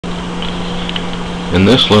In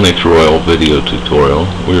this Linux Royal video tutorial,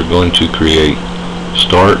 we are going to create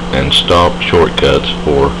start and stop shortcuts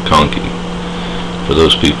for Conky. For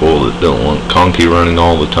those people that don't want Conky running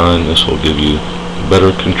all the time, this will give you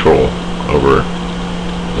better control over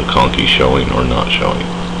the Conky showing or not showing.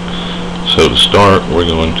 So to start, we're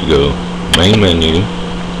going to go main menu,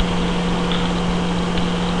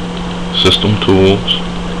 system tools,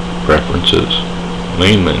 preferences,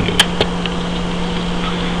 main menu.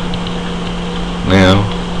 Now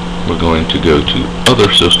we're going to go to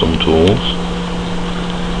other system tools,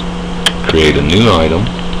 create a new item.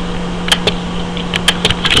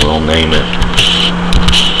 We'll name it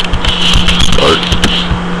start.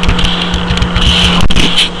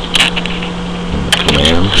 And the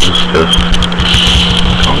command is just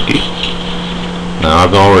conky. Now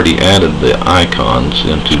I've already added the icons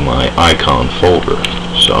into my icon folder,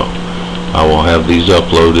 so I will have these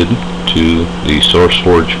uploaded to the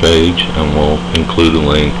SourceForge page, and we'll include a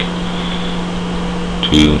link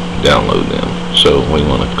to download them. So we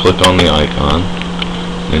want to click on the icon,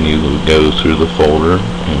 then you will go through the folder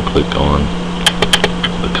and click on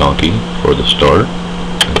the Conky for the start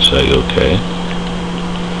and say OK.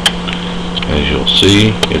 As you'll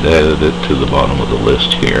see, it added it to the bottom of the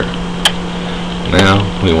list here. Now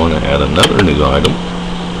we want to add another new item,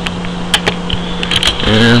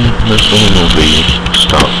 and this one will be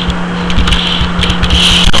stop.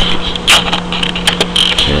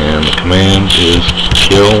 And the command is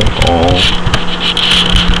kill all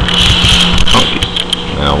Conky.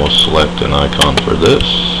 Now we'll select an icon for this.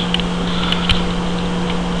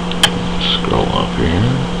 Scroll up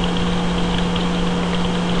here.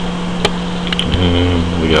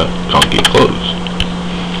 And we got Conky closed.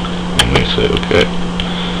 And we say OK.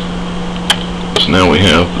 So now we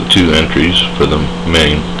have the two entries for the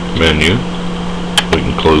main menu. We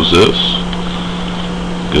can close this.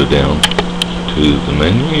 Go down to the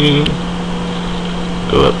menu,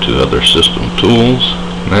 go up to other system tools.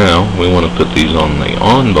 Now we want to put these on the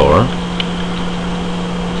on bar.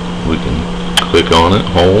 We can click on it,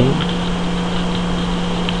 hold,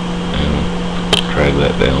 and drag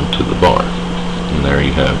that down to the bar, and there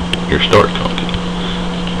you have your start Conky.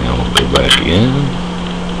 Now we'll go back in,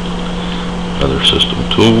 other system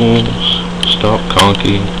tools, stop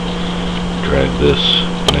Conky, drag this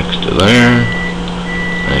next to there.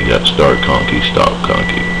 And you got start Conky, stop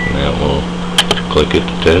Conky. Now we'll click it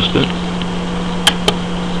to test it.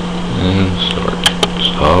 And start,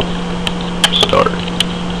 stop, start.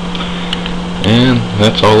 And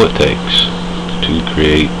that's all it takes to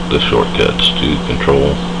create the shortcuts to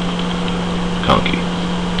control Conky.